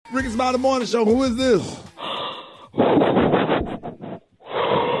Ricky Smiley Morning Show. Who is this?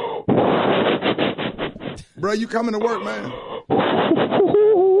 Bro, you coming to work, man?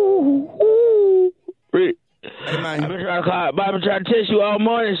 Rick. Hey, man. I've been trying to call. I've been trying to text you all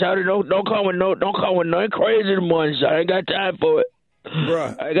morning, shawty. Don't come with nothing crazy in the morning, shawty. I ain't got time for it.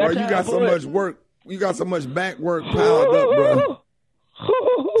 Bro, you got so much work. You got so much back work piled up, bro.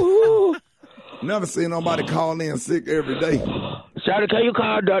 Never seen nobody call in sick every day. Shawty, can you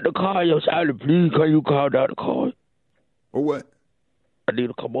call Dr. Carl, shawty? Please, can you call Dr. Carl? Or what? I need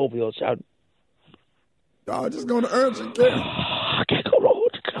to come over here, shawty. Dog, just go to urgent care. I can't go to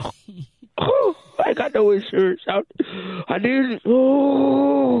urgent care. I ain't got no insurance, shawty. I need it.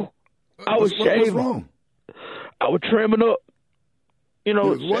 I was shaving. What's wrong? I was trimming up. You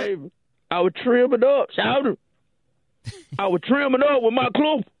know, shaving. I was trimming up, shawty. I was trimming up with my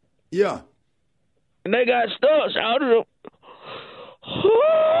clipper. Yeah. And they got stuck, shawty.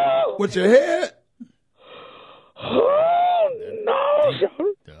 With your head? No,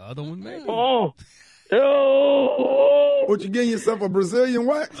 shawty. The other one, maybe. Oh. What, you getting yourself a Brazilian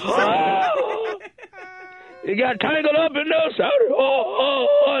wax? You got tangled up in there,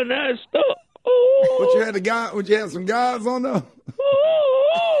 shawty. And that's stuck. What, you had some guys on there?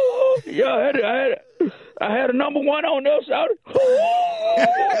 Yeah, I had a number one on there, shawty.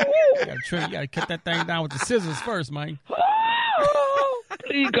 You gotta cut that thing down with the scissors first, man.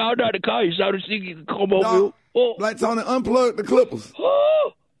 Please call Dr. Carl, shawty, she can come over here. Like Tony, unplug the clippers.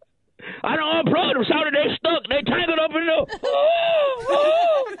 I don't unplug them, shawty. They stuck. They tangled up in there.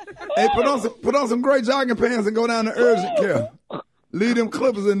 Hey, put on some gray jogging pants and go down to urgent care. Leave them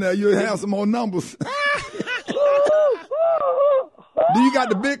clippers in there. You'll have some more numbers. Do you got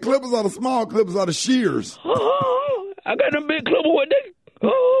the big clippers or the small clippers or the shears? I got them big clippers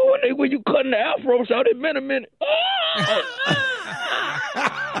when you cutting the afro, so they been a minute.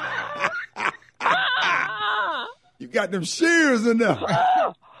 You got them shears in there.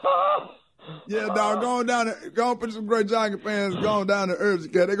 Yeah, dog, go on put some gray jogging pants, go on down to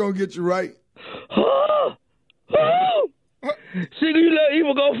urgent care. They're going to get you right. See, you let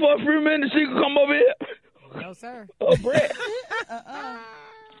Eva go for a few minutes, she can come over here. No, sir. Oh, Brett.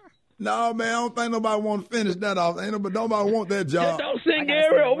 No, man, I don't think nobody want to finish that off. Nobody want that job. Don't sing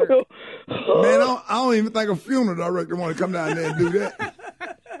Gary over here. Man, I don't even think a funeral director want to come down there and do that.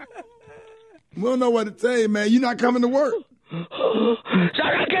 We don't know what to tell you, man. You're not coming to work. Sorry,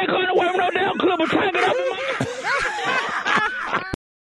 I can't come to work with no damn club of tangled up in my